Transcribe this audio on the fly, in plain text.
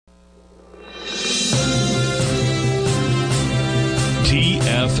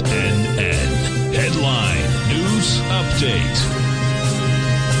TFNN. Headline News Update.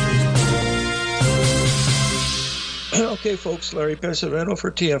 Okay, folks, Larry Pesavento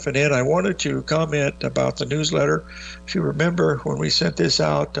for TFNN. I wanted to comment about the newsletter. If you remember, when we sent this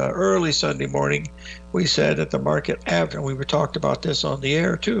out early Sunday morning, we said that the market average, and we talked about this on the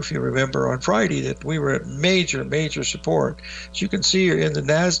air too, if you remember, on Friday, that we were at major support. As you can see here in the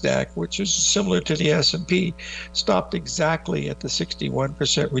NASDAQ, which is similar to the S&P, stopped exactly at the 61%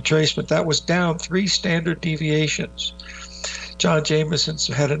 retracement. That was down 3 standard deviations. John Jameson's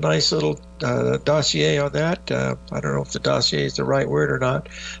had a nice little dossier on that. I don't know if the dossier is the right word or not,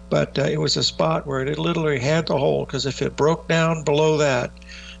 but it was a spot where it literally had to hold, because if it broke down below that,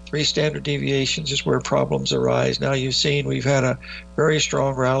 3 standard deviations is where problems arise. Now you've seen we've had a very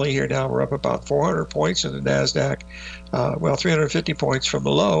strong rally here. Now we're up about 400 points in the NASDAQ. 350 points from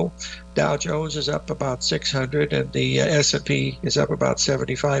the low. Dow Jones is up about 600, and the S&P is up about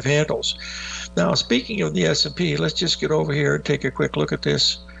 75 handles. Now, speaking of the S&P, let's just get over here and take a quick look at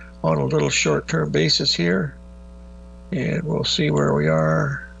this on a little short-term basis here, and we'll see where we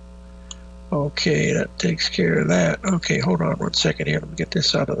are. Okay, that takes care of that. Okay, hold on 1 second here. Let me get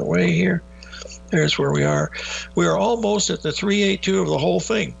this out of the way here. There's where we are. We are almost at the 382 of the whole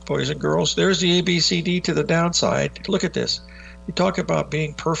thing, boys and girls. There's the ABCD to the downside. Look at this. You talk about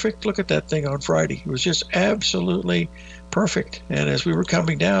being perfect. Look at that thing on Friday. It was just absolutely perfect. And as we were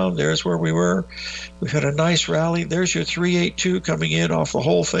coming down, there's where we were. We've had a nice rally. There's your 382 coming in off the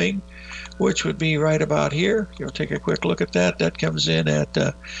whole thing, which would be right about here. You'll take a quick look at that. That comes in at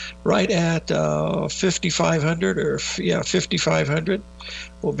right at 5,500, or 5,500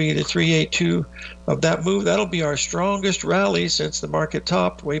 will be the 382 of that move. That'll be our strongest rally since the market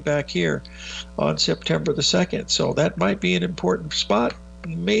topped way back here on September the 2nd. So that might be an important spot.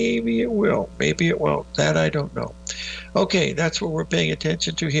 Maybe it will. Maybe it won't. That I don't know. Okay, that's what we're paying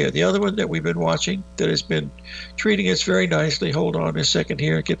attention to here. The other one that we've been watching that has been treating us very nicely, hold on a second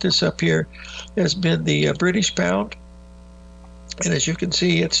here, get this up here, has been the British pound. And as you can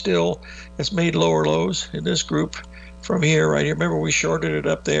see, it still has made lower lows in this group from here, right here. Remember, we shorted it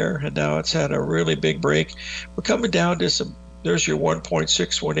up there, and now it's had a really big break. We're coming down to some, there's your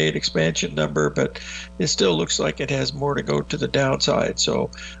 1.618 expansion number, but it still looks like it has more to go to the downside. So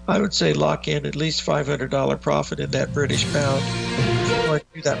I would say lock in at least $500 profit in that British pound.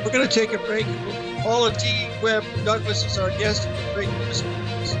 Do that. We're going to take a break. Paula T. Webb Douglas is our guest.